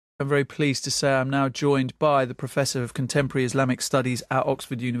I'm very pleased to say I'm now joined by the Professor of Contemporary Islamic Studies at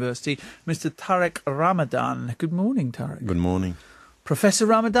Oxford University, Mr. Tariq Ramadan. Good morning, Tariq. Good morning. Professor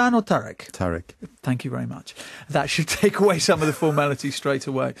Ramadan or Tariq? Tariq. Thank you very much. That should take away some of the formalities straight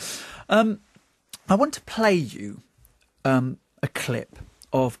away. I want to play you a clip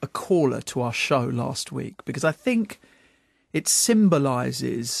of a caller to our show last week, because I think it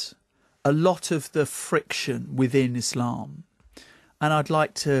symbolises a lot of the friction within Islam. And I'd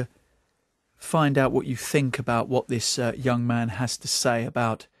like to find out what you think about what this young man has to say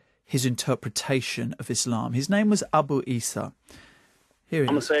about his interpretation of Islam. His name was Abu Isa. Here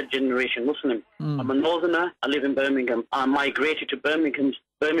I'm a third-generation Muslim. I'm a northerner. I live in Birmingham. I migrated to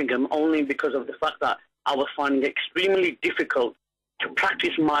Birmingham only because of the fact that I was finding it extremely difficult to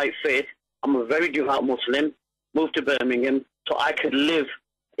practice my faith. I'm a very devout Muslim. Moved to Birmingham so I could live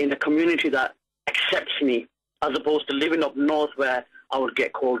in a community that accepts me, as opposed to living up north where I would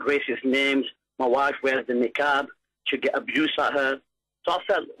get called racist names. My wife wears the niqab. She'd get abuse at her. So I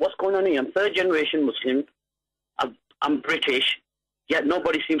felt, what's going on here? I'm third-generation Muslim. I'm British. Yet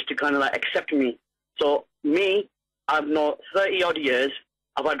nobody seems to kind of like accept me. So me, I've known 30-odd years.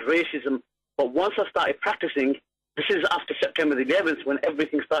 I've had racism. But once I started practicing, this is after September the 11th when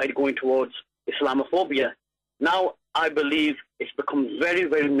everything started going towards Islamophobia. Now I believe it's become very,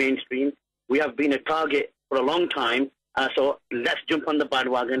 very mainstream. We have been a target for a long time. So let's jump on the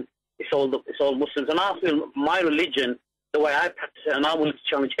bandwagon. It's all Muslims. And I feel my religion, the way I practice it, and I will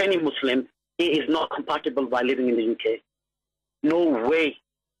challenge any Muslim, it is not compatible by living in the UK. No way.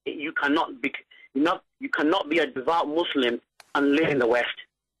 You cannot be a devout Muslim and live in the West.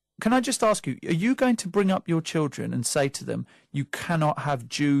 Can I just ask you, are you going to bring up your children and say to them, you cannot have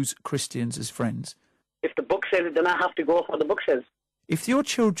Jews, Christians as friends? If the book says it, then I have to go off what the book says. If your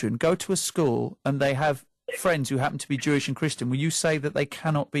children go to a school and they have friends who happen to be Jewish and Christian, will you say that they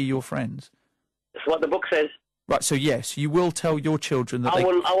cannot be your friends? That's what the book says. Right, so yes, you will tell your children that I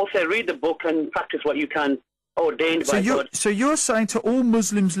will say read the book and practice what you can, ordained by God. So you're saying to all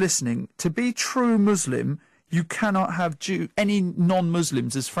Muslims listening, to be true Muslim, you cannot have any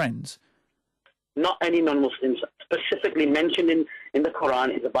non-Muslims as friends? Not any non-Muslims. Specifically mentioned in the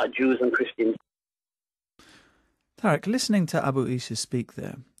Quran is about Jews and Christians. Tariq, listening to Abu Isa speak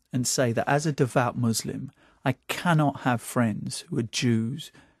there and say that as a devout Muslim, I cannot have friends who are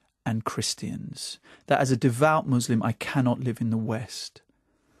Jews and Christians, that as a devout Muslim, I cannot live in the West.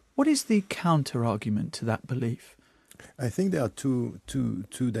 What is the counter-argument to that belief? I think there are two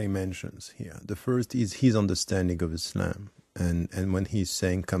dimensions here. The first is his understanding of Islam. And when he's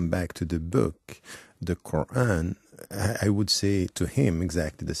saying, come back to the book, the Quran, I would say to him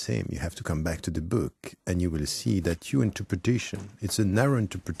exactly the same. You have to come back to the book and you will see that your interpretation, it's a narrow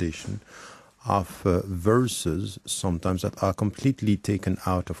interpretation of verses sometimes that are completely taken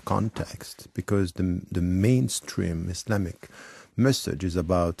out of context, because the mainstream Islamic message is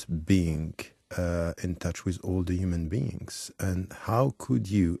about being in touch with all the human beings. And how could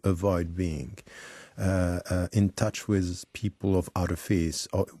you avoid being in touch with people of other faiths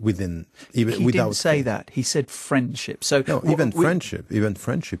or within, even he without? He didn't say that. He said friendship. So no, even friendship.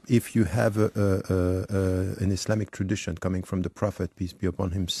 If you have an Islamic tradition coming from the Prophet, peace be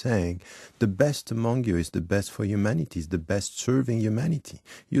upon him, saying the best among you is the best for humanity, is the best serving humanity.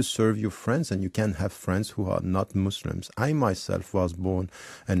 You serve your friends, and you can have friends who are not Muslims. I myself was born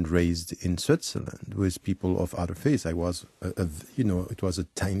and raised in Switzerland with people of other faiths. I was, it was a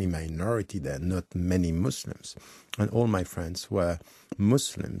tiny minority there, not many Muslims, and all my friends were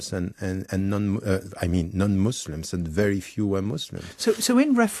Muslims and non-Muslims, and very few were Muslims. So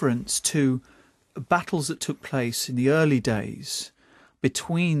in reference to battles that took place in the early days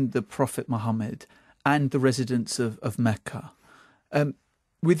between the Prophet Muhammad and the residents of Mecca,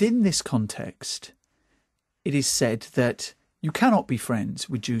 within this context, it is said that you cannot be friends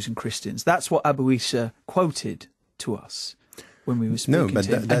with Jews and Christians. That's what Abu Isa quoted to us when we were speaking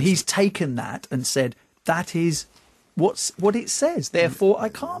to him. And he's taken that and said, that is what it says, therefore I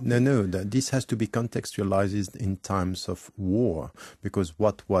can't. No, this has to be contextualized in times of war, because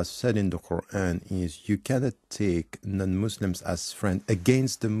what was said in the Quran is you cannot take non-Muslims as friends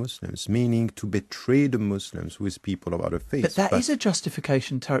against the Muslims, meaning to betray the Muslims with people of other faiths. But that is a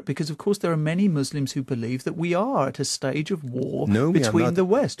justification, Tariq, because of course there are many Muslims who believe that we are at a stage of war between the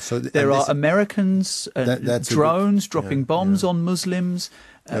West. So there are Americans and drones dropping bombs on Muslims.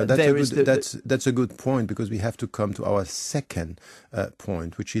 That's a good point, because we have to come to our second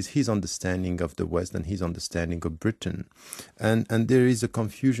point, which is his understanding of the West and his understanding of Britain. And there is a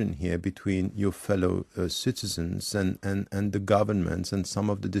confusion here between your fellow citizens and the governments and some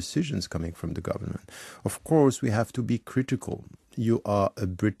of the decisions coming from the government. Of course, we have to be critical. you are a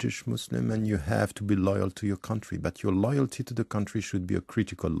British Muslim and you have to be loyal to your country, but your loyalty to the country should be a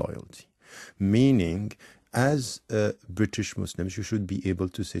critical loyalty, meaning as British Muslims, you should be able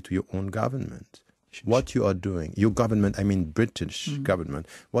to say to your own government, what you are doing, your government, I mean British government,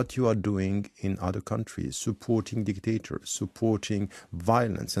 what you are doing in other countries, supporting dictators, supporting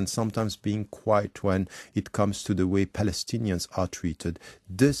violence, and sometimes being quiet when it comes to the way Palestinians are treated.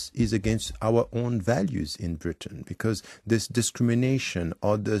 This is against our own values in Britain, because this discrimination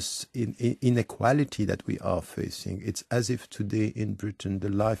or this inequality that we are facing, it's as if today in Britain the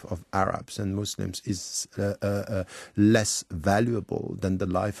life of Arabs and Muslims is less valuable than the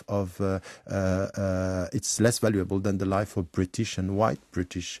life of it's less valuable than the life of British and white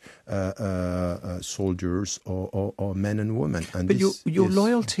British soldiers or men and women. And but your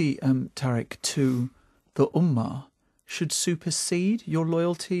loyalty, Tariq, to the Ummah should supersede your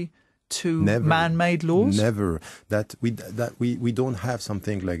loyalty to man-made laws? Never. That we don't have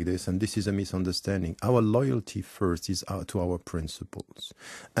something like this, and this is a misunderstanding. Our loyalty first is to our principles.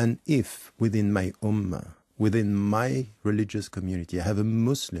 And if within my Ummah, within my religious community, I have a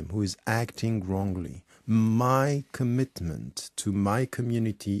Muslim who is acting wrongly, my commitment to my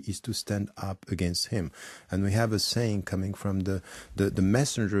community is to stand up against him. And we have a saying coming from the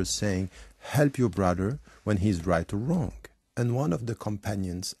messenger saying, help your brother when he's right or wrong. And one of the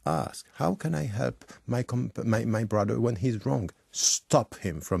companions asked, how can I help my brother when he's wrong? Stop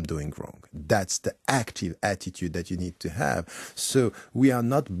him from doing wrong. That's the active attitude that you need to have. So we are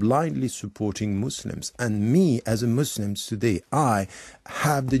not blindly supporting Muslims. And me, as a Muslim today, I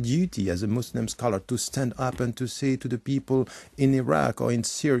have the duty as a Muslim scholar to stand up and to say to the people in Iraq or in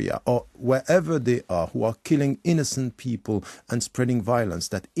Syria or wherever they are who are killing innocent people and spreading violence,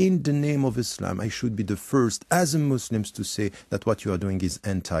 that in the name of Islam, I should be the first as a Muslim to say that what you are doing is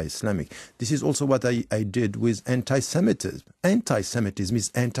anti-Islamic. This is also what I did with anti-Semitism. Anti-Semitism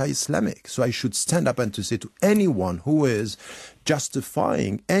is anti-Islamic. So I should stand up and to say to anyone who is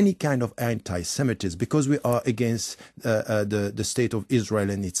justifying any kind of anti-Semitism because we are against the state of Israel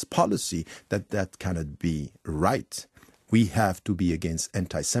and its policy, that cannot be right. We have to be against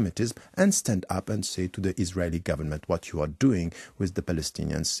anti-Semitism and stand up and say to the Israeli government, what you are doing with the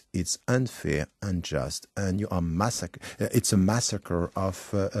Palestinians, it's unfair, unjust, and you are it's a massacre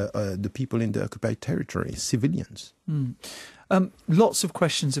of the people in the occupied territory, civilians. Lots of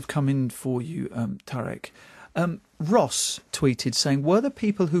questions have come in for you, Tariq. Ross tweeted saying, were the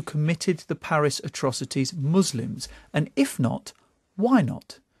people who committed the Paris atrocities Muslims? And if not, why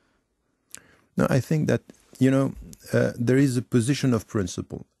not? No, I think that, there is a position of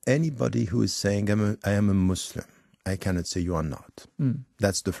principle. Anybody who is saying, I am a Muslim, I cannot say you are not.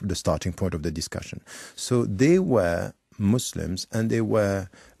 That's the starting point of the discussion. So they were Muslims and they were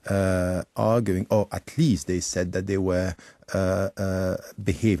arguing, or at least they said that they were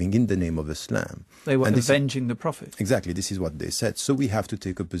behaving in the name of Islam. They were avenging the Prophet. Exactly, this is what they said. So we have to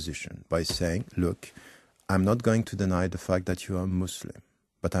take a position by saying, look, I'm not going to deny the fact that you are Muslim,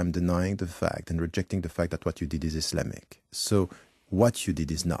 but I'm denying the fact and rejecting the fact that what you did is Islamic. So what you did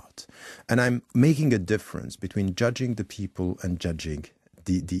is not. And I'm making a difference between judging the people and judging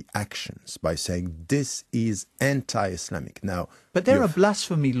the actions by saying this is anti-Islamic. Now, but there are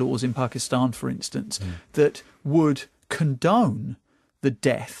blasphemy laws in Pakistan, for instance, that would condone the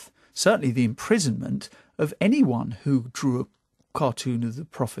death, certainly the imprisonment, of anyone who drew a cartoon of the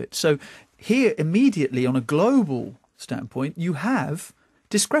Prophet. So here, immediately, on a global standpoint, you have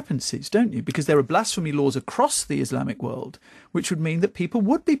discrepancies, don't you? Because there are blasphemy laws across the Islamic world, which would mean that people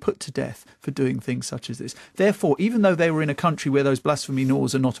would be put to death for doing things such as this. Therefore, even though they were in a country where those blasphemy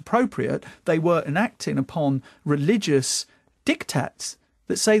laws are not appropriate, they were enacting upon religious diktats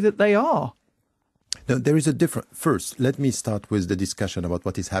that say that they are. No, there is a difference. First, let me start with the discussion about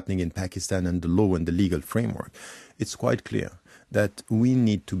what is happening in Pakistan and the law and the legal framework. It's quite clear that we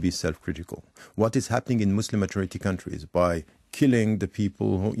need to be self-critical. What is happening in Muslim majority countries by killing the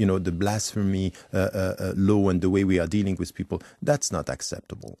people, the blasphemy law and the way we are dealing with people, that's not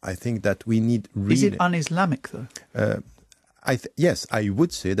acceptable. I think that we need really... Is it un-Islamic, though? Yes, I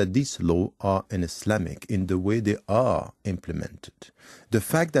would say that these laws are un-Islamic in the way they are implemented. The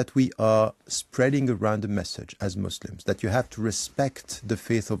fact that we are spreading around the message as Muslims that you have to respect the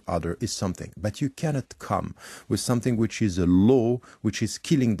faith of others is something, but you cannot come with something which is a law which is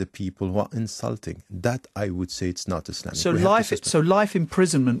killing the people who are insulting. That, I would say, it's not Islamic. So life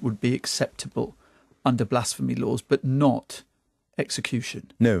imprisonment would be acceptable under blasphemy laws, but not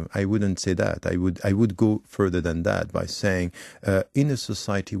execution? No, I wouldn't say that. I would go further than that by saying, in a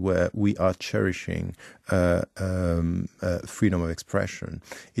society where we are cherishing freedom of expression,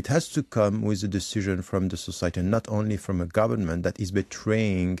 it has to come with a decision from the society, and not only from a government that is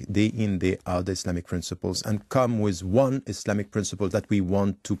betraying day in, day out the Islamic principles, and come with one Islamic principle that we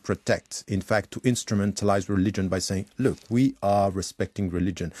want to protect. In fact, to instrumentalize religion by saying, look, we are respecting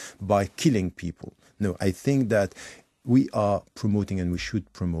religion by killing people. No, I think that we are promoting, and we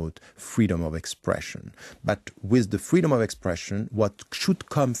should promote, freedom of expression. But with the freedom of expression, what should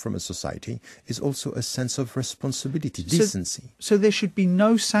come from a society is also a sense of responsibility, decency. So there should be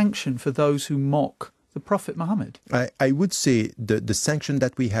no sanction for those who mock the Prophet Muhammad? I would say the sanction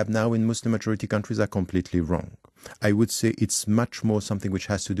that we have now in Muslim majority countries are completely wrong. I would say it's much more something which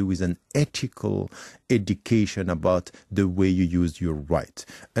has to do with an ethical education about the way you use your right.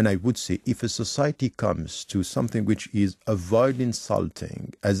 And I would say if a society comes to something which is avoid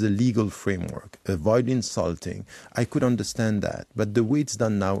insulting as a legal framework, avoid insulting, I could understand that. But the way it's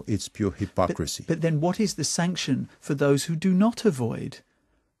done now, it's pure hypocrisy. But then what is the sanction for those who do not avoid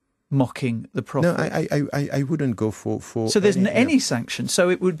mocking the Prophet? No, I wouldn't go for so there's any sanction. So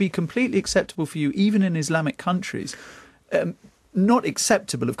it would be completely acceptable for you, even in Islamic countries. Not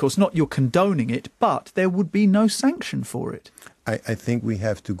acceptable, of course, not you're condoning it, but there would be no sanction for it. I think we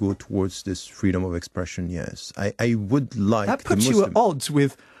have to go towards this freedom of expression, yes. I would like... That puts you at odds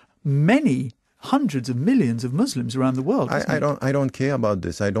with many hundreds of millions of Muslims around the world. I don't care about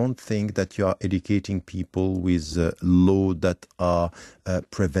this. I don't think that you are educating people with law that are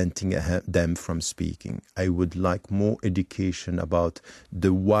preventing them from speaking. I would like more education about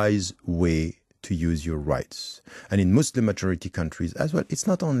the wise way to use your rights. And in Muslim majority countries as well, it's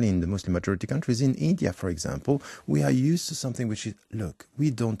not only in the Muslim majority countries. In India, for example, we are used to something which is, look, we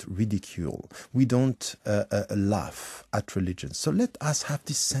don't ridicule, we don't laugh at religion. So let us have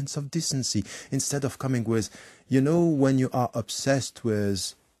this sense of decency instead of coming with, when you are obsessed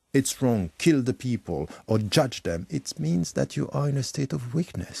with it's wrong, kill the people or judge them, it means that you are in a state of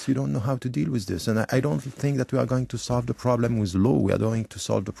weakness. You don't know how to deal with this. And I don't think that we are going to solve the problem with law. We are going to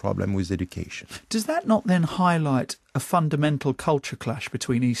solve the problem with education. Does that not then highlight a fundamental culture clash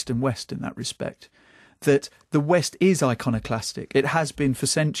between East and West in that respect? That the West is iconoclastic, it has been for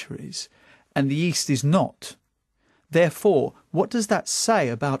centuries, and the East is not. Therefore, what does that say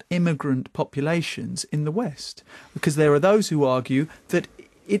about immigrant populations in the West? Because there are those who argue that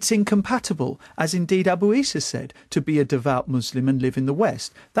it's incompatible, as indeed Abu Isa said, to be a devout Muslim and live in the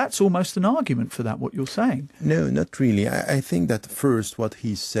West. That's almost an argument for that, what you're saying. No, not really. I think that first what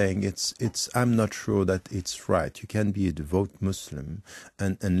he's saying, I'm not sure that it's right. You can be a devout Muslim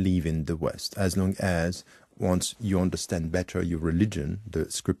and live in the West, as long as once you understand better your religion, the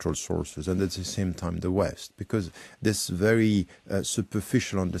scriptural sources, and at the same time the West, because this very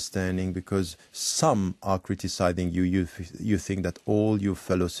superficial understanding, because some are criticizing you think that all your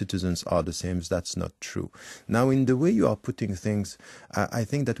fellow citizens are the same. That's not true. Now, in the way you are putting things, I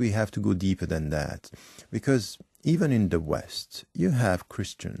think that we have to go deeper than that, because even in the West, you have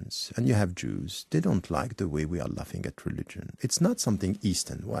Christians and you have Jews. They don't like the way we are laughing at religion. It's not something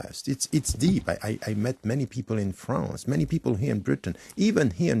East and West. It's deep. I met many people in France, many people here in Britain, even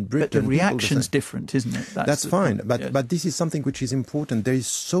here in Britain. But the reaction's different, isn't it? That's fine. But, yes. But this is something which is important. There is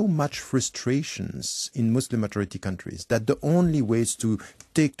so much frustrations in Muslim majority countries that the only way is to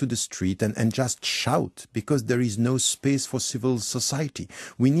take to the street and just shout, because there is no space for civil society.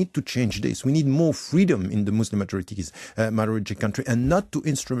 We need to change this. We need more freedom in the Muslim majority country, and not to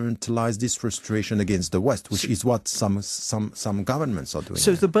instrumentalize this frustration against the West, which is what some governments are doing.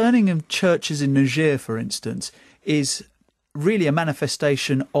 So the burning of churches in Niger, for instance, is really a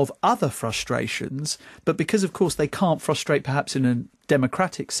manifestation of other frustrations, but because, of course, they can't frustrate perhaps in a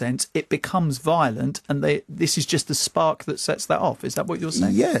democratic sense, it becomes violent, and this is just the spark that sets that off. Is that what you're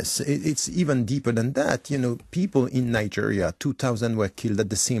saying? Yes, it's even deeper than that. People in Nigeria, 2,000 were killed at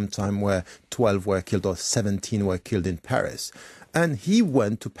the same time where 12 were killed or 17 were killed in Paris. And he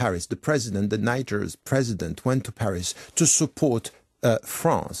went to Paris, the Niger's president went to Paris to support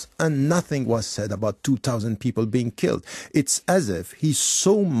France, and nothing was said about 2,000 people being killed. It's as if he's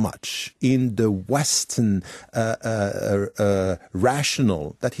so much in the Western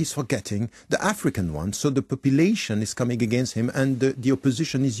rational that he's forgetting the African one. So the population is coming against him, and the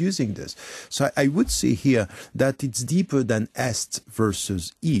opposition is using this. So I would say here that it's deeper than Est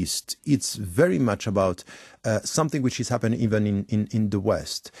versus East. It's very much about something which is happening even in the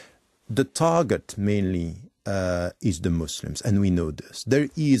West. The target mainly is the Muslims, and we know this. There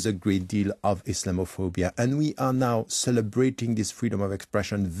is a great deal of Islamophobia, and we are now celebrating this freedom of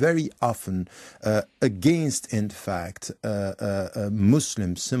expression very often against, in fact,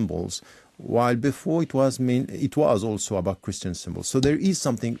 Muslim symbols, while before it was also about Christian symbols. So there is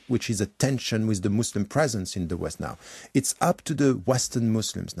something which is a tension with the Muslim presence in the West now. It's up to the Western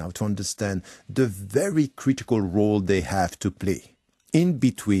Muslims now to understand the very critical role they have to play in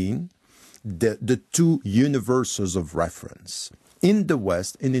between the two universes of reference in the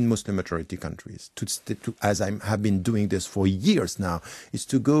West and in Muslim majority countries, as I have been doing this for years now, is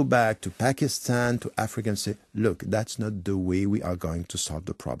to go back to Pakistan, to Africa and say, look, that's not the way we are going to solve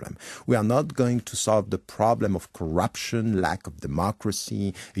the problem. We are not going to solve the problem of corruption, lack of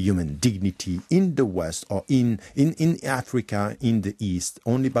democracy, human dignity in the West or in Africa, in the East,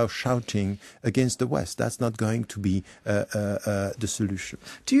 only by shouting against the West. That's not going to be the solution.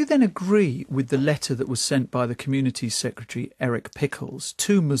 Do you then agree with the letter that was sent by the Community Secretary, Eric Pickles,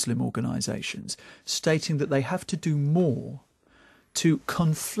 to Muslim organisations, stating that they have to do more to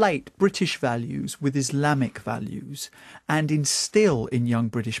conflate British values with Islamic values and instill in young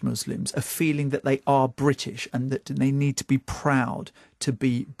British Muslims a feeling that they are British and that they need to be proud to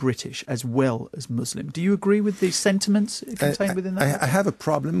be British as well as Muslim? Do you agree with the sentiments contained within that? I have a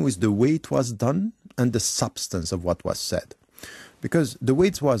problem with the way it was done and the substance of what was said. Because the way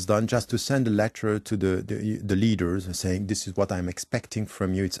it was done, just to send a letter to the leaders saying, this is what I'm expecting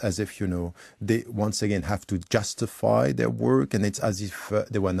from you, it's as if, they once again have to justify their work, and it's as if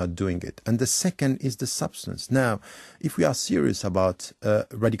they were not doing it. And the second is the substance. Now, if we are serious about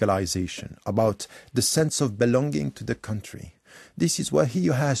radicalization, about the sense of belonging to the country, this is where he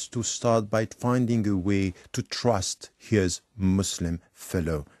has to start by finding a way to trust his Muslim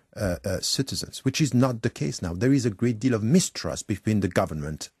fellow citizens, which is not the case now. There is a great deal of mistrust between the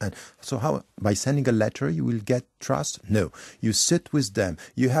government, and so how, by sending a letter, you will get trust? No, you sit with them.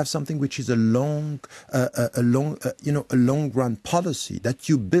 You have something which is a long run policy that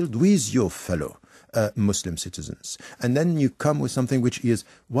you build with your fellow Muslim citizens, and then you come with something which is,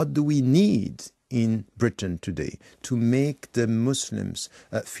 what do we need in Britain today to make the Muslims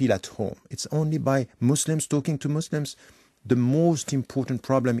feel at home? It's only by Muslims talking to Muslims. The most important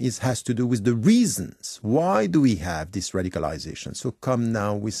problem has to do with the reasons. Why do we have this radicalization? So come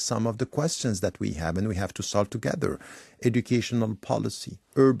now with some of the questions that we have, and we have to solve together. Educational policy,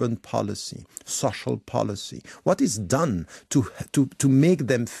 urban policy, social policy. What is done to make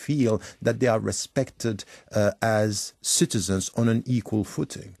them feel that they are respected as citizens on an equal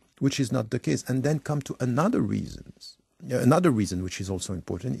footing, which is not the case. And then come to another reason, which is also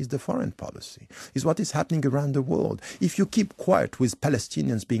important, is the foreign policy, is what is happening around the world. If you keep quiet with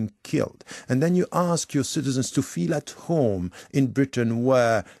Palestinians being killed, and then you ask your citizens to feel at home in Britain,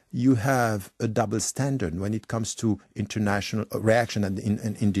 where you have a double standard when it comes to international reaction and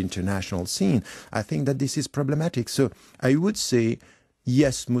in the international scene, I think that this is problematic. So I would say,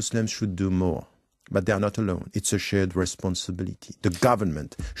 yes, Muslims should do more. But they are not alone. It's a shared responsibility. The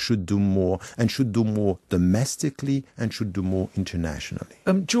government should do more, and should do more domestically, and should do more internationally.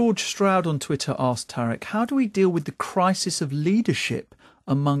 George Stroud on Twitter asked Tariq, how do we deal with the crisis of leadership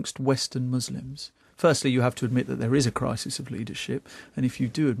amongst Western Muslims? Firstly, you have to admit that there is a crisis of leadership. And if you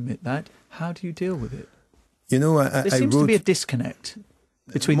do admit that, how do you deal with it? There seems to be a disconnect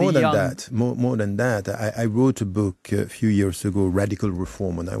between more the than young... More than that, I wrote a book a few years ago, Radical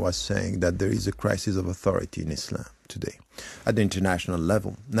Reform, and I was saying that there is a crisis of authority in Islam today at the international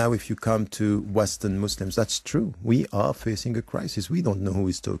level. Now, if you come to Western Muslims, that's true. We are facing a crisis. We don't know who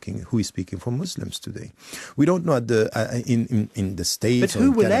is speaking for Muslims today. We don't know in the States. But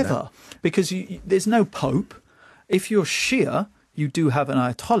who will ever? Because there's no pope. If you're Shia, you do have an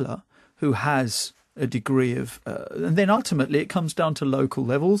Ayatollah who has a degree of, and then ultimately it comes down to local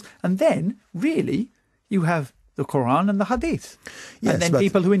levels, and then really you have the Quran and the Hadith, yes, and then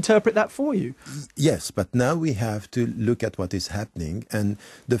people who interpret that for you. Yes, but now we have to look at what is happening, and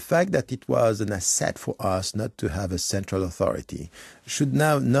the fact that it was an asset for us not to have a central authority should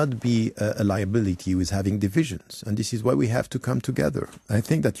now not be a liability with having divisions, and this is why we have to come together. I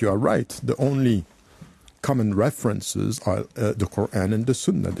think that you are right. The only common references are the Quran and the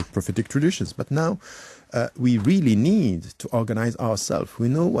Sunnah, the prophetic traditions. But now we really need to organize ourselves. We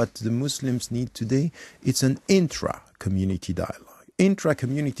know what the Muslims need today. It's an intra-community dialogue.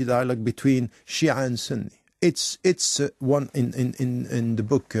 Intra-community dialogue between Shia and Sunni. It's one in the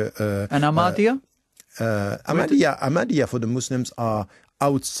book. And Ahmadiyya? Ahmadiyya for the Muslims are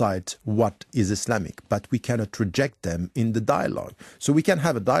outside what is Islamic, but we cannot reject them in the dialogue. So we can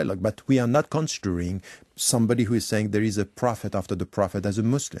have a dialogue, but we are not considering somebody who is saying there is a prophet after the prophet as a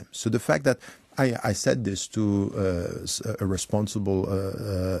Muslim. So the fact that I said this to a responsible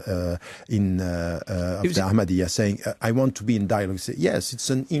of the Ahmadiyya, saying, I want to be in dialogue. Say, yes, it's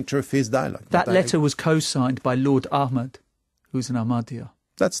an interfaith dialogue. That letter was co-signed by Lord Ahmad, who's an Ahmadiyya.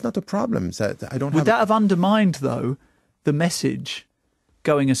 That's not a problem. Would that have undermined, though, the message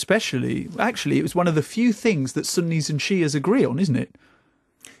going especially... Actually, it was one of the few things that Sunnis and Shias agree on, isn't it?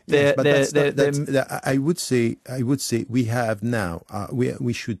 Yes, but I would say we have now,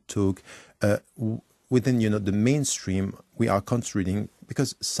 we should talk within, the mainstream. We are considering,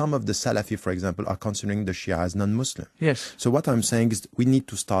 because some of the Salafi, for example, are considering the Shia as non-Muslim. Yes. So what I'm saying is we need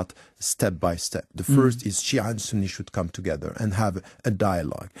to start step by step. The first is Shia and Sunni should come together and have a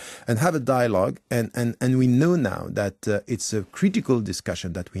dialogue. And we know now that it's a critical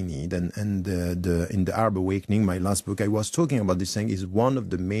discussion that we need. And in the Arab Awakening, my last book, I was talking about this, saying is one of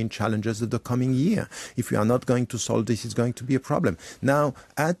the main challenges of the coming year. If we are not going to solve this, it's going to be a problem. Now,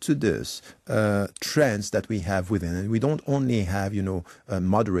 add to this trends that we have within, and we don't only have,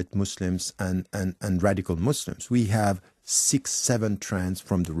 moderate Muslims and radical Muslims. We have 6-7 trends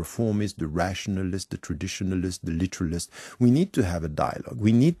from the reformist, the rationalist, the traditionalist, the literalist. We need to have a dialogue.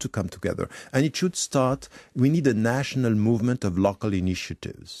 We need to come together. And it should start, we need a national movement of local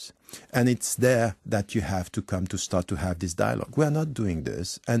initiatives. And it's there that you have to come to start to have this dialogue. We are not doing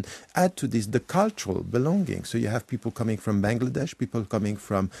this. And add to this the cultural belonging. So you have people coming from Bangladesh, people coming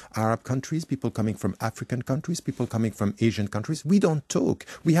from Arab countries, people coming from African countries, people coming from Asian countries. We don't talk.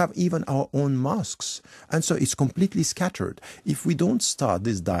 We have even our own mosques. And so it's completely scattered. If we don't start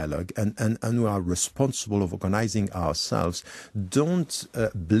this dialogue and we are responsible of organizing ourselves, don't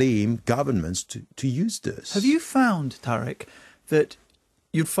blame governments to use this. Have you found, Tariq, that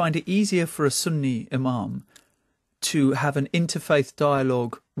you'd find it easier for a Sunni imam to have an interfaith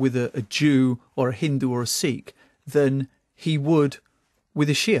dialogue with a Jew or a Hindu or a Sikh than he would with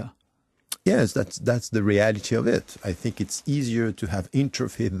a Shia? Yes, that's the reality of it. I think it's easier to have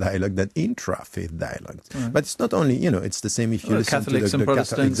interfaith dialogue than intra-faith dialogue. Right. But it's not only, it's the same if you listen Catholics to and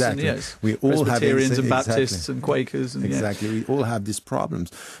Protestants, exactly. And yes, we all have Presbyterians and Baptists and Quakers. And exactly, we all have these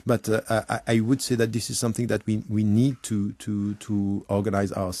problems. But I would say that this is something that we need to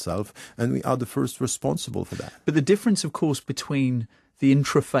organize ourselves, and we are the first responsible for that. But the difference, of course, between the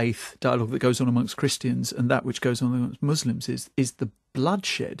intra-faith dialogue that goes on amongst Christians and that which goes on amongst Muslims is the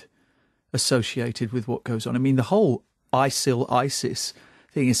bloodshed associated with what goes on. I mean, the whole ISIS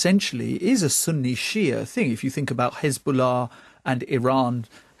thing essentially is a Sunni Shia thing. If you think about Hezbollah and Iran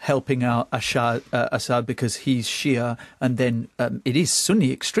helping out Assad because he's Shia, and then it is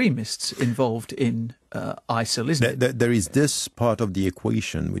Sunni extremists involved in ISIL, isn't it? There is this part of the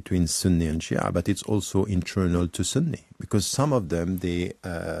equation between Sunni and Shia, but it's also internal to Sunni, because some of them,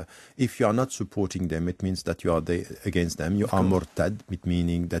 if you are not supporting them, it means that you are against them. You are murtad,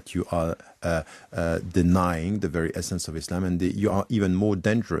 meaning that you are denying the very essence of Islam, and you are even more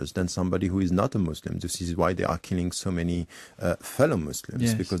dangerous than somebody who is not a Muslim. This is why they are killing so many fellow Muslims,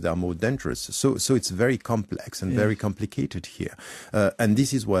 yes, because they are more dangerous. So it's very complex and very complicated here. And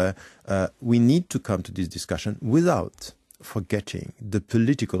this is where we need to come to this discussion without forgetting the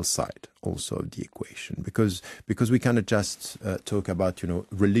political side also of the equation, because we cannot just talk about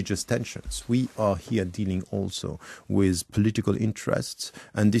religious tensions. We are here dealing also with political interests,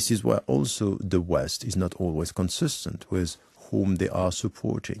 and this is where also the West is not always consistent with whom they are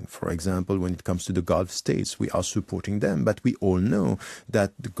supporting. For example, when it comes to the Gulf states, we are supporting them, but we all know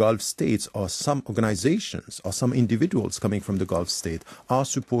that the Gulf states, or some organizations or some individuals coming from the Gulf state, are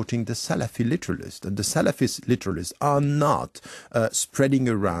supporting the Salafi literalists. And the Salafist literalists are not spreading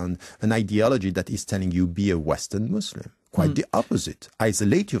around an ideology that is telling you be a Western Muslim. Quite the opposite.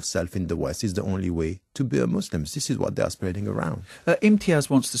 Isolate yourself in the West is the only way to be a Muslim. This is what they are spreading around. Imtiaz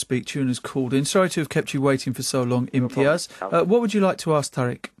wants to speak to you and has called in. Sorry to have kept you waiting for so long, Imtiaz. What would you like to ask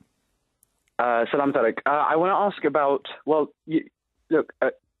Tariq? Salam Tariq. I want to ask about,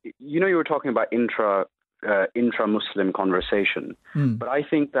 you were talking about intra-Muslim conversation, but I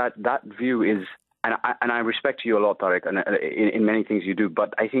think that view is, and I respect you a lot, Tariq, and in many things you do,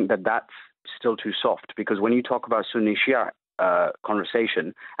 but I think that that's still too soft, because when you talk about Sunni Shia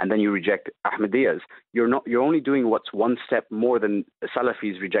conversation and then you reject Ahmadiyyas, you're only doing what's one step more than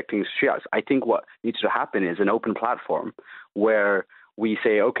Salafis rejecting Shias. I think what needs to happen is an open platform where we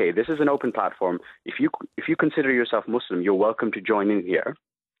say, okay, this is an open platform. If you consider yourself Muslim, you're welcome to join in here,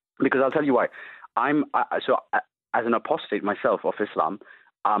 because I'll tell you why. As an apostate myself of Islam,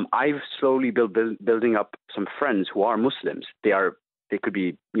 I've slowly building up some friends who are Muslims. They could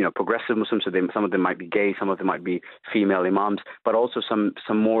be, progressive Muslims, so some of them might be gay, some of them might be female imams, but also some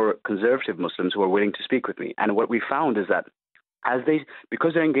more conservative Muslims who are willing to speak with me. And what we found is that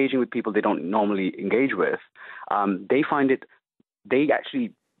because they're engaging with people they don't normally engage with, they find they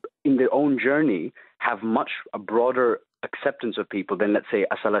actually, in their own journey, have a broader acceptance of people than, let's say,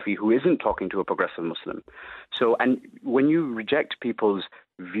 a Salafi who isn't talking to a progressive Muslim. So, and when you reject people's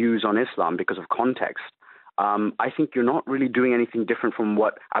views on Islam because of context, I think you're not really doing anything different from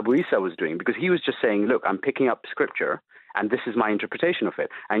what Abu Isa was doing, because he was just saying, look, I'm picking up scripture and this is my interpretation of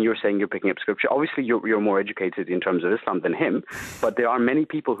it. And you're saying you're picking up scripture. Obviously, you're more educated in terms of Islam than him, but there are many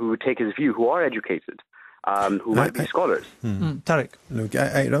people who would take his view who are educated. Who might be scholars. Tariq. Look,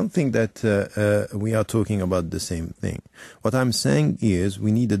 I don't think that we are talking about the same thing. What I'm saying is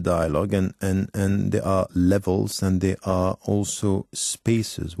we need a dialogue, and there are levels and there are also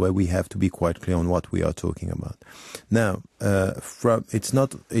spaces where we have to be quite clear on what we are talking about. Now, what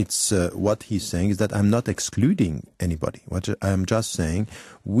he's saying is that I'm not excluding anybody. What I'm just saying,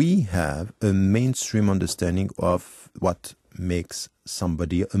 we have a mainstream understanding of what makes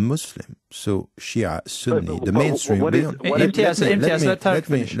somebody a Muslim. So Shia, Sunni, the mainstream.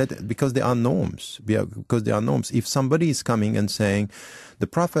 Because there are norms. Because there are norms. If somebody is coming and saying, the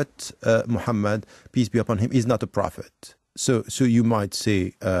Prophet Muhammad, peace be upon him, is not a prophet. So you might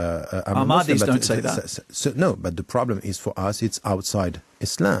say, Ahmadis don't say that. No, but the problem is for us, it's outside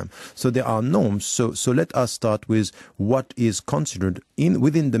Islam. So there are norms. So let us start with what is considered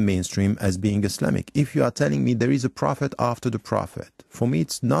within the mainstream as being Islamic. If you are telling me there is a prophet after the prophet, for me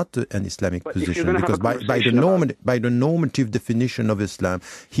it's not an Islamic position, because by the normative definition of Islam,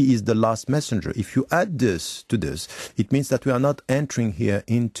 he is the last messenger. If you add this to this, it means that we are not entering here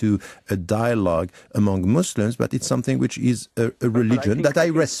into a dialogue among Muslims, but it's something which is a religion that I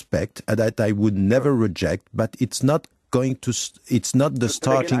respect and that I would never reject, but it's not it's not the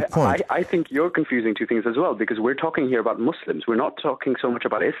starting point. I think you're confusing two things as well, because we're talking here about Muslims. We're not talking so much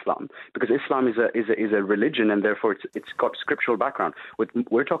about Islam, because Islam is a religion, and therefore it's got scriptural background.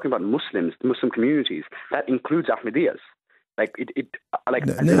 We're talking about Muslims, Muslim communities. That includes Ahmadiyyas. The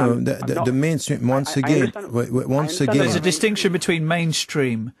mainstream. Once again, there's a distinction between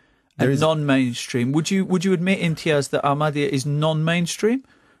mainstream and non-mainstream. Would you admit, Imtiaz, that Ahmadiyya is non-mainstream?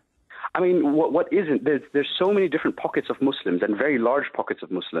 I mean, what isn't? There's so many different pockets of Muslims and very large pockets of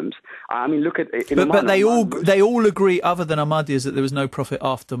Muslims. I mean, look at but they all agree, other than Ahmadiyyas, that there was no prophet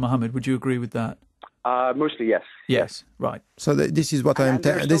after Muhammad. Would you agree with that? Mostly, yes. Yes, right. So this is what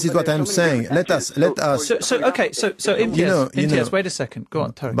I'm saying. Let us. So Imtiaz, wait a second. Go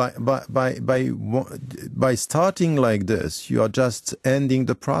on, Tariq. By starting like this, you are just ending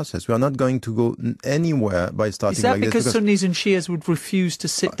the process. We are not going to go anywhere by starting like this. Is that because Sunnis and Shias would refuse to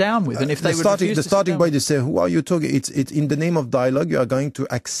sit down with? And if they the starting point is say, who are you talking? It's in the name of dialogue. You are going to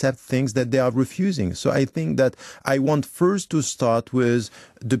accept things that they are refusing. So I think that I want first to start with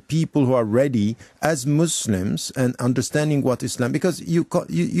the people who are ready as Muslims and understanding what Islam, because you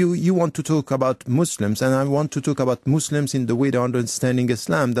want to talk about Muslims, and I want to talk about Muslims in the way they're understanding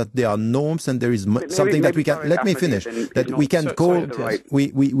Islam, that there are norms and there is something that we can. Let me finish. That we can call.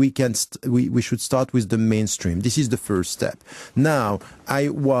 We should start with the mainstream. This is the first step. Now I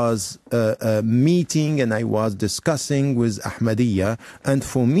was meeting and I was discussing with Ahmadiyya, and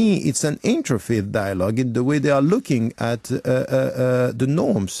for me it's an interfaith dialogue in the way they are looking at the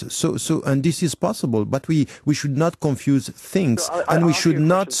norms. So and this is possible, but we should not confuse things, and we should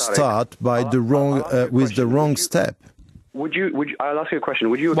not start by the wrong step. Would you? I'll ask you a question.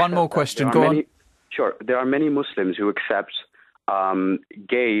 Would you? One more question. Go on. Sure. There are many Muslims who accept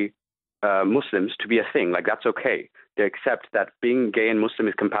gay Muslims to be a thing. Like, that's okay. They accept that being gay and Muslim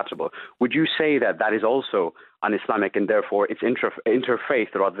is compatible. Would you say that is also un-Islamic, and therefore it's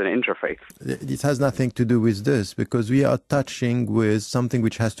interfaith rather than interfaith? It has nothing to do with this, because we are touching with something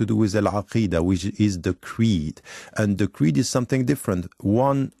which has to do with al-Aqidah, which is the creed. And the creed is something different.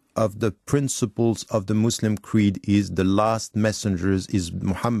 One of the principles of the Muslim creed is the last messengers is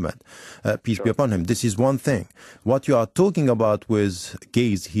Muhammad, peace be upon him. This is one thing. What you are talking about with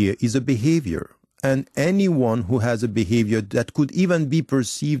gays here is a behavior. And anyone who has a behavior that could even be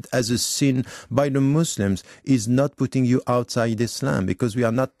perceived as a sin by the Muslims is not putting you outside Islam, because we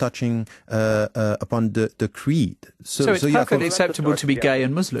are not touching upon the creed. So it's perfectly acceptable to be gay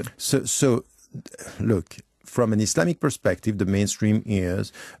and Muslim. So look, from an Islamic perspective, the mainstream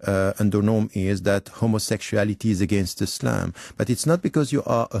is, and the norm is, that homosexuality is against Islam. But it's not because you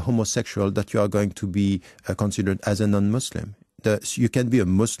are a homosexual that you are going to be considered as a non-Muslim. You can be a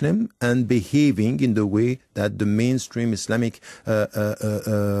Muslim and behaving in the way that the mainstream Islamic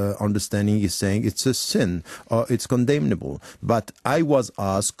understanding is saying it's a sin or it's condemnable. But I was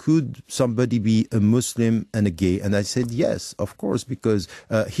asked, could somebody be a Muslim and a gay? And I said yes, of course, because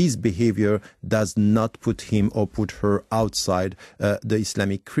his behavior does not put him or put her outside the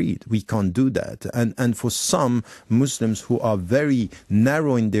Islamic creed. We can't do that. And for some Muslims who are very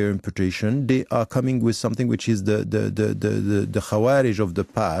narrow in their interpretation, they are coming with something which is the Khawarij of the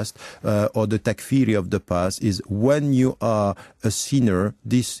past or the Takfiri of the past, is when you are a sinner,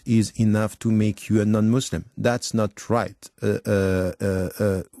 this is enough to make you a non-Muslim. That's not right.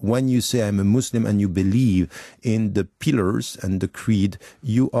 When you say I'm a Muslim and you believe in the pillars and the creed,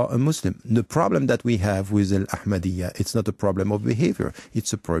 you are a Muslim. The problem that we have with Al-Ahmadiyya, it's not a problem of behavior.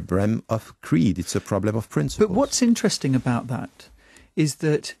 It's a problem of creed. It's a problem of principles. But what's interesting about that is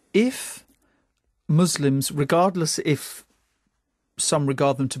that if Muslims, regardless if some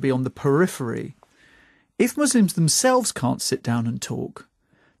regard them to be on the periphery, if Muslims themselves can't sit down and talk,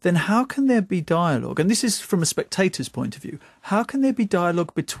 then how can there be dialogue? And this is from a spectator's point of view. How can there be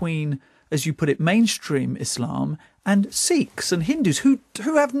dialogue between, as you put it, mainstream Islam and Sikhs and Hindus who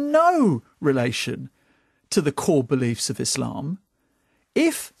have no relation to the core beliefs of Islam?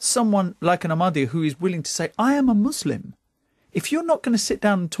 If someone like an Ahmadiyya who is willing to say, I am a Muslim, if you're not going to sit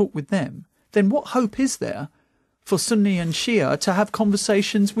down and talk with them, then what hope is there for Sunni and Shia to have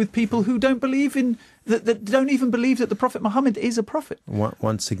conversations with people who don't believe in, that don't even believe that the Prophet Muhammad is a prophet?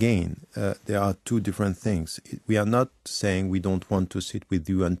 Once again, there are two different things. We are not saying we don't want to sit with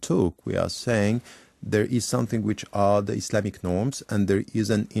you and talk. We are saying there is something which are the Islamic norms, and there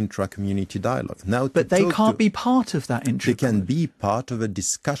is an intra-community dialogue. Now, but they can't be part of that intra. They can be part of a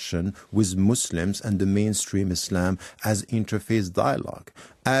discussion with Muslims and the mainstream Islam as interface dialogue.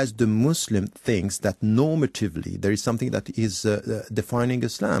 As the Muslim thinks that normatively there is something that is defining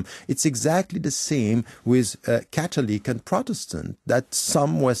Islam. It's exactly the same with Catholic and Protestant, that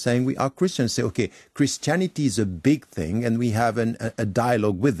some were saying we are Christians. Say, okay, Christianity is a big thing and we have a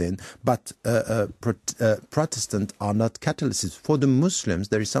dialogue within, but Protestant are not Catholicism. For the Muslims,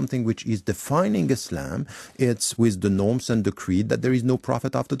 there is something which is defining Islam. It's with the norms and the creed that there is no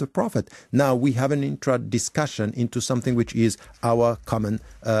prophet after the prophet. Now we have an intra-discussion into something which is our common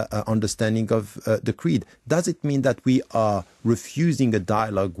understanding of the creed. Does it mean that we are refusing a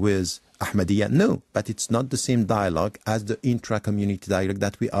dialogue with Ahmadiyya? No, but it's not the same dialogue as the intra-community dialogue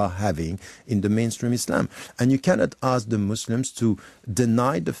that we are having in the mainstream Islam. And you cannot ask the Muslims to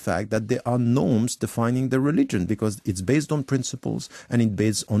deny the fact that there are norms defining the religion, because it's based on principles and it's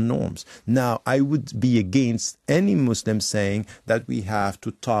based on norms. Now, I would be against any Muslim saying that we have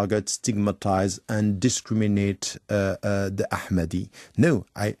to target, stigmatize and discriminate the Ahmadi. No,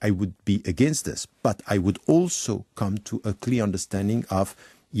 I would be against this. But I would also come to a clear understanding of,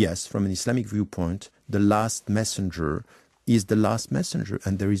 yes, from an Islamic viewpoint, the last messenger is the last messenger,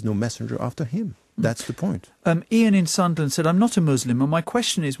 and there is no messenger after him. That's the point. Ian in Sunderland said, I'm not a Muslim, and my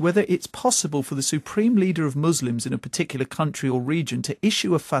question is whether it's possible for the supreme leader of Muslims in a particular country or region to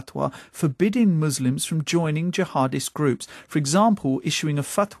issue a fatwa forbidding Muslims from joining jihadist groups. For example, issuing a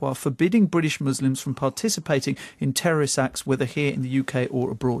fatwa forbidding British Muslims from participating in terrorist acts, whether here in the UK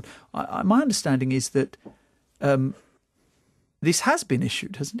or abroad. My understanding is that this has been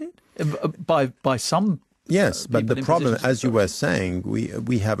issued, hasn't it? By some. Yes, but the problem, as you were saying,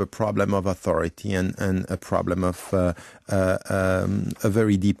 we have a problem of authority and a problem of a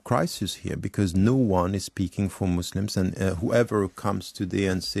very deep crisis here, because no one is speaking for Muslims, and whoever comes today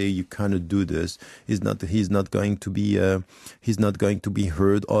and say you cannot do this he's not going to be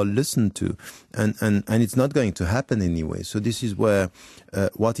heard or listened to, and it's not going to happen anyway. So this is where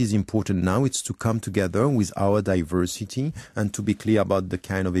what is important now is to come together with our diversity and to be clear about the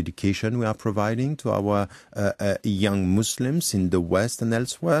kind of education we are providing to our young Muslims in the West and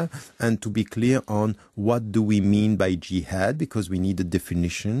elsewhere, and to be clear on what do we mean by jihad, because we need a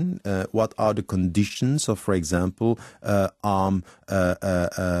definition. What are the conditions of, for example, armed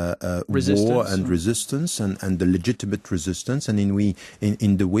war and resistance, and the legitimate resistance, and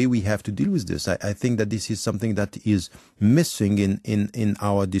in the way we have to deal with this. I think that this is something that is missing in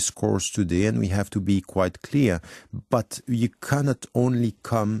our discourse today, and we have to be quite clear. But you cannot only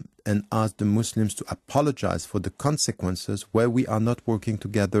come and ask the Muslims to apologize for the consequences where we are not working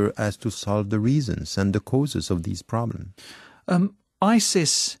together as to solve the reasons and the causes of these problems.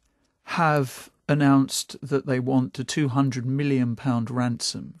 ISIS have announced that they want a £200 million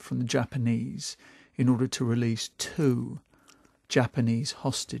ransom from the Japanese in order to release 2 Japanese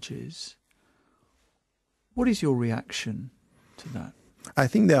hostages. What is your reaction to that? I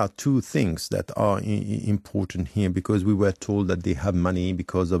think there are two things that are important here, because we were told that they have money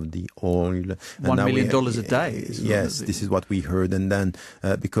because of the oil. $1 million a day. Yes, this is what we heard. And then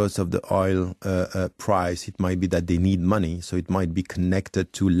because of the oil price, it might be that they need money, so it might be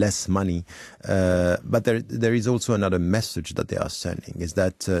connected to less money. But there is also another message that they are sending, is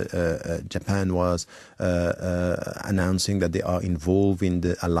that Japan was announcing that they are involved in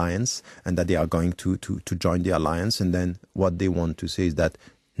the alliance and that they are going to join the alliance. And then what they want to say is that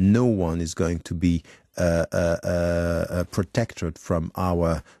no one is going to be protected from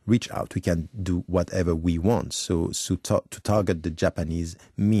our reach out. We can do whatever we want. So to target the Japanese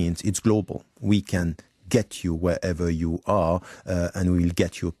means it's global. We can get you wherever you are, and we will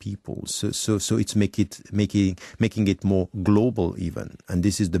get your people. So it's making it more global even. And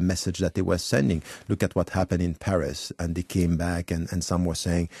this is the message that they were sending. Look at what happened in Paris, and they came back, and some were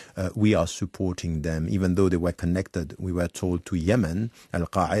saying we are supporting them, even though they were connected. We were told to Yemen, Al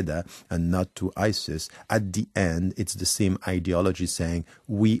Qaeda, and not to ISIS. At the end, it's the same ideology saying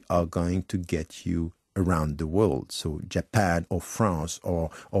we are going to get you around the world. So Japan or France or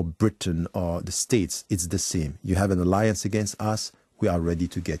Britain or the States, it's the same. You have an alliance against us, we are ready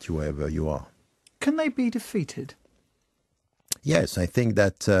to get you wherever you are. Can they be defeated? Yes, I think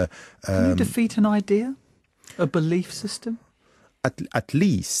that... Can you defeat an idea? A belief system? At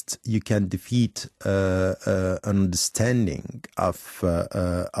least you can defeat an understanding of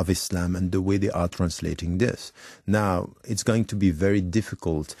Islam and the way they are translating this. Now, it's going to be very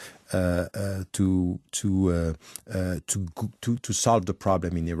difficult to solve the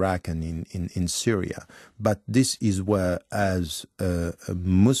problem in Iraq and in Syria. But this is where, as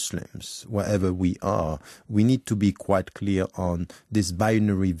Muslims, wherever we are, we need to be quite clear on this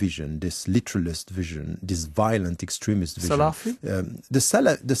binary vision, this literalist vision, this violent extremist vision. Salafi? The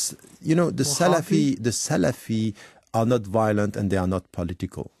Salafi are not violent and they are not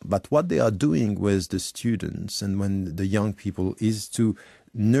political. But what they are doing with the students and when the young people is to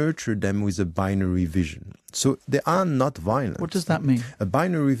nurture them with a binary vision. So they are not violent. What does that mean? A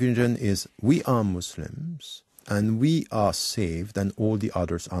binary vision is we are Muslims and we are saved and all the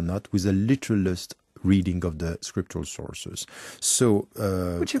others are not, with a literalist reading of the scriptural sources. So,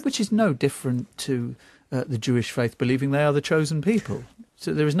 which is no different to the Jewish faith believing they are the chosen people.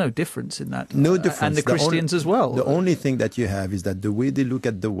 So there is no difference in that. No difference. And the Christians as well. The only thing that you have is that the way they look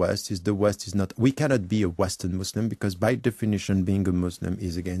at the West is not... We cannot be a Western Muslim because by definition being a Muslim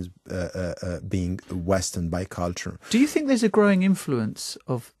is against being Western by culture. Do you think there's a growing influence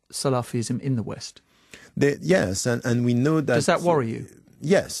of Salafism in the West? Yes, and we know that... Does that worry you?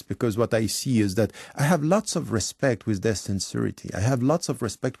 Yes, because what I see is that I have lots of respect with their sincerity. I have lots of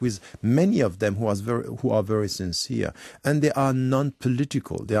respect with many of them who are very sincere, and they are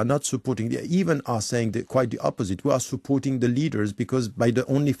non-political. They are not supporting. They even are saying quite the opposite. We are supporting the leaders because by the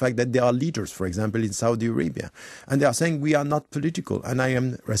only fact that they are leaders, for example, in Saudi Arabia, and they are saying we are not political. And I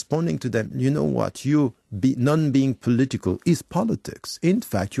am responding to them. You know what? Non-being political is politics. In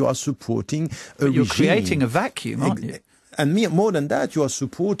fact, you are supporting a regime. You're creating a vacuum, aren't you? And more than that, you are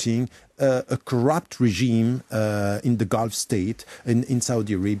supporting a corrupt regime in the Gulf state, in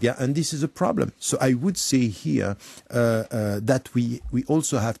Saudi Arabia, and this is a problem. So I would say here that we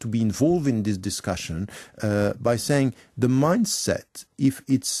also have to be involved in this discussion by saying the mindset, if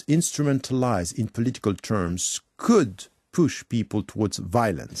it's instrumentalized in political terms, could push people towards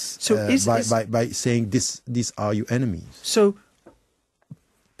violence. So by saying these are your enemies. So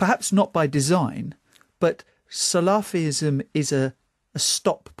perhaps not by design, but Salafism is a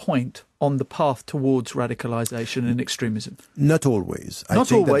stop point on the path towards radicalization and extremism. Not always. I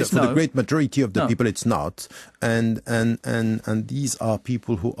think that for the great majority of the people, it's not. And these are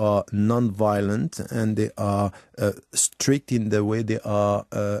people who are non-violent and they are strict in the way they are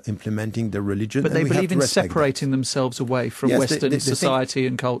implementing their religion. But they believe in separating themselves away from Western society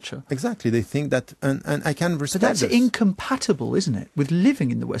and culture. Exactly. They think that, and I can respect But that's incompatible, isn't it, with living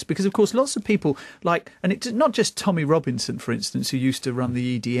in the West? Because, of course, lots of people and it's not just Tommy Robinson, for instance, who used to run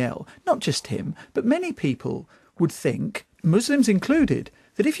the EDL, not just him, but many people would think, Muslims included,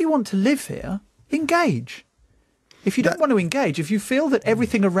 that if you want to live here, engage. If you don't want to engage, if you feel that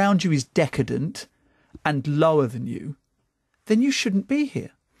everything around you is decadent and lower than you, then you shouldn't be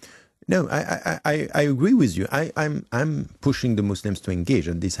here. No, I agree with you. I'm pushing the Muslims to engage,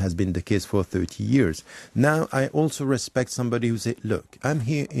 and this has been the case for 30 years. Now, I also respect somebody who say, look, I'm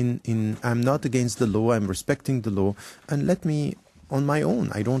here I'm not against the law, I'm respecting the law, and let me on my own.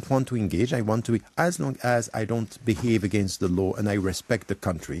 I don't want to engage. I want to, as long as I don't behave against the law and I respect the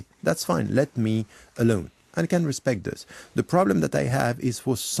country, that's fine. Let me alone. I can respect this. The problem that I have is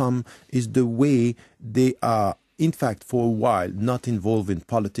for some is the way they are in fact, for a while, not involved in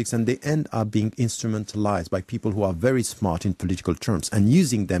politics, and they end up being instrumentalized by people who are very smart in political terms and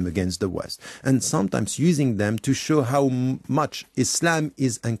using them against the West, and sometimes using them to show how much Islam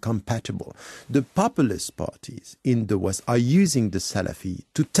is incompatible. The populist parties in the West are using the Salafi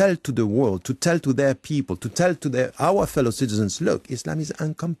to tell to the world, to tell to their people, to tell to our fellow citizens, look, Islam is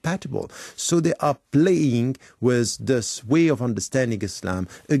incompatible. So they are playing with this way of understanding Islam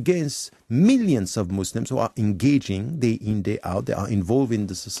against millions of Muslims who are engaging day in, day out. They are involved in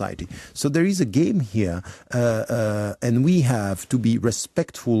the society. So there is a game here, and we have to be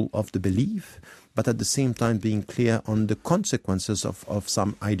respectful of the belief, but at the same time being clear on the consequences of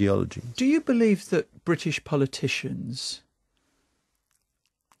some ideology. Do you believe that British politicians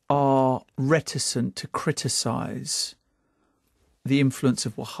are reticent to criticise the influence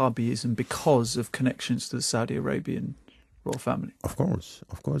of Wahhabism because of connections to the Saudi Arabian royal family? Of course.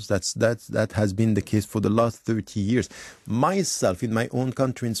 That has been the case for the last 30 years. Myself, in my own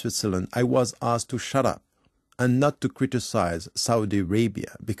country, in Switzerland, I was asked to shut up and not to criticize Saudi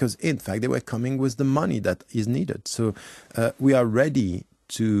Arabia because, in fact, they were coming with the money that is needed. So we are ready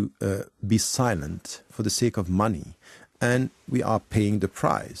to be silent for the sake of money. And we are paying the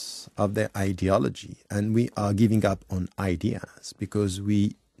price of their ideology. And we are giving up on ideas because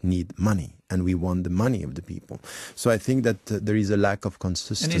we need money and we want the money of the people. So I think that there is a lack of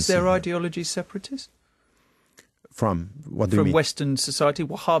consistency. And is their ideology separatist? From what do you mean? From Western society,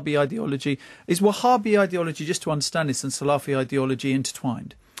 Wahhabi ideology. Is Wahhabi ideology, just to understand this, and Salafi ideology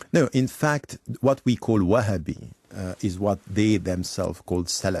intertwined? No, in fact, what we call Wahhabi is what they themselves call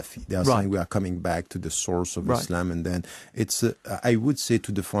Salafi. They are saying we are coming back to the source of Islam, and then it's, I would say,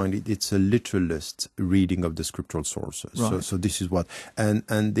 to define it, it's a literalist reading of the scriptural sources. So this is what,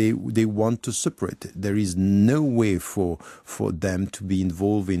 and they want to separate it. There is no way for them to be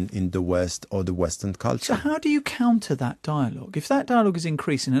involved in the West or the Western culture. So how do you counter that dialogue? If that dialogue is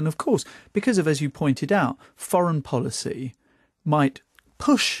increasing, and of course, because of, as you pointed out, foreign policy might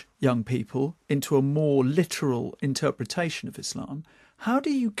push young people into a more literal interpretation of Islam, how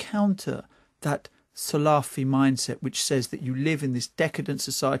do you counter that Salafi mindset which says that you live in this decadent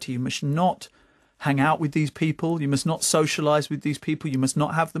society, you must not hang out with these people, you must not socialise with these people, you must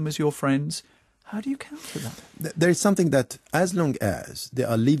not have them as your friends? How do you counter that? There is something that as long as they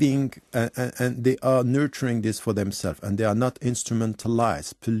are living and they are nurturing this for themselves and they are not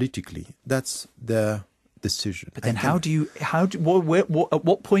instrumentalized politically, that's their decision. But then at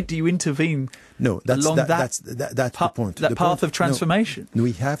what point do you intervene? No, that's the point. That path of transformation. No,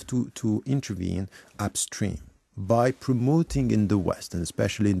 we have to intervene upstream by promoting in the West, and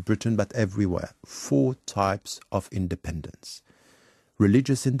especially in Britain, but everywhere, 4 types of independence: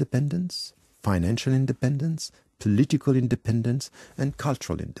 religious independence, financial independence, political independence, and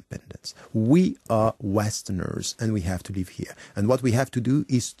cultural independence. We are Westerners and we have to live here. And what we have to do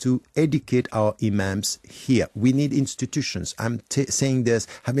is to educate our imams here. We need institutions. I've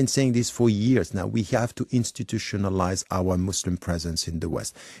been saying this for years now. We have to institutionalize our Muslim presence in the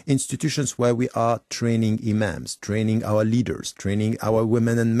West. Institutions where we are training imams, training our leaders, training our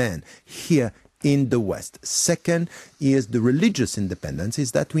women and men here in the West. Second is the religious independence,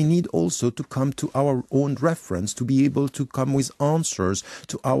 is that we need also to come to our own reference, to be able to come with answers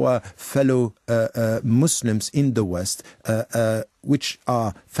to our fellow Muslims in the West, which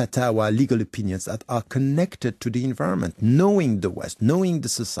are fatwa, legal opinions that are connected to the environment, knowing the West, knowing the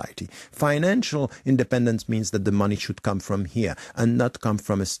society. Financial independence means that the money should come from here and not come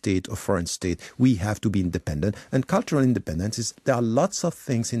from a state or foreign state. We have to be independent. And cultural independence is there are lots of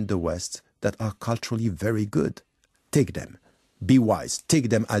things in the West that are culturally very good. Take them. Be wise.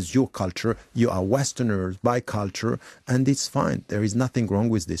 Take them as your culture. You are Westerners by culture, and it's fine. There is nothing wrong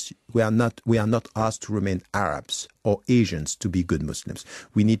with this. We are not asked to remain Arabs or Asians to be good Muslims.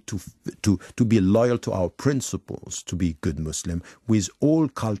 We need to be loyal to our principles to be good Muslim with all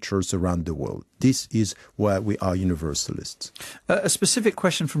cultures around the world. This is where we are universalists. A specific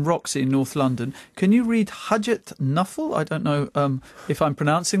question from Roxy in North London. Can you read Hajat Nafl? I don't know if I'm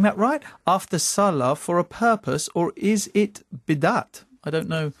pronouncing that right. After Salah for a purpose, or is it bidat? I don't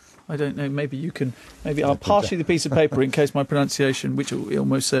know. Maybe you can. Maybe I'll pass you the piece of paper in case my pronunciation, which it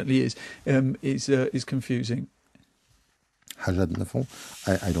almost certainly is confusing. Hajat Nafl?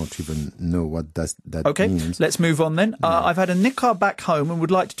 I don't even know what that means. Okay, let's move on then. I've had a nikah back home and would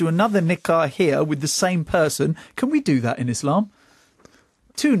like to do another nikah here with the same person. Can we do that in Islam?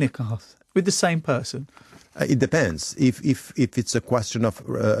 2 nikahs with the same person. It depends. If it's a question of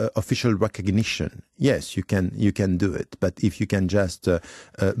official recognition, yes, you can do it. But if you can just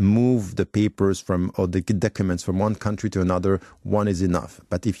move the papers or the documents from one country to another, one is enough.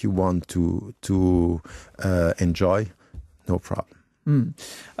 But if you want to enjoy, no problem.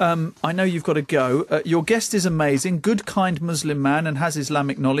 I know you've got to go. Your guest is amazing, good, kind Muslim man and has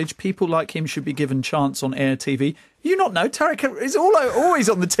Islamic knowledge. People like him should be given chance on air TV. You not know, Tariq is always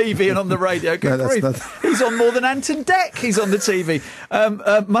on the TV and on the radio. He's on more than Anton Deck. He's on the TV.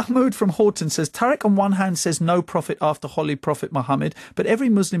 Mahmoud from Horton says, Tariq on one hand says no prophet after Holy Prophet Muhammad, but every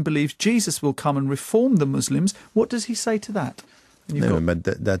Muslim believes Jesus will come and reform the Muslims. What does he say to that? But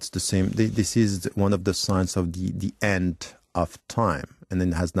that's the same. This is one of the signs of the end of time, and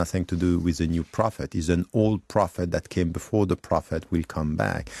it has nothing to do with a new prophet. He's an old prophet that came before the prophet will come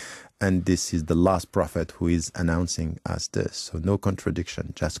back, and this is the last prophet who is announcing us this. So no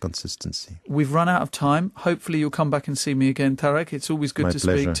contradiction, just consistency. We've run out of time. Hopefully you'll come back and see me again, Tariq. It's always good My to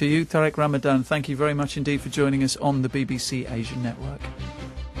pleasure. speak to you. Tariq Ramadan, thank you very much indeed for joining us on the BBC Asian Network.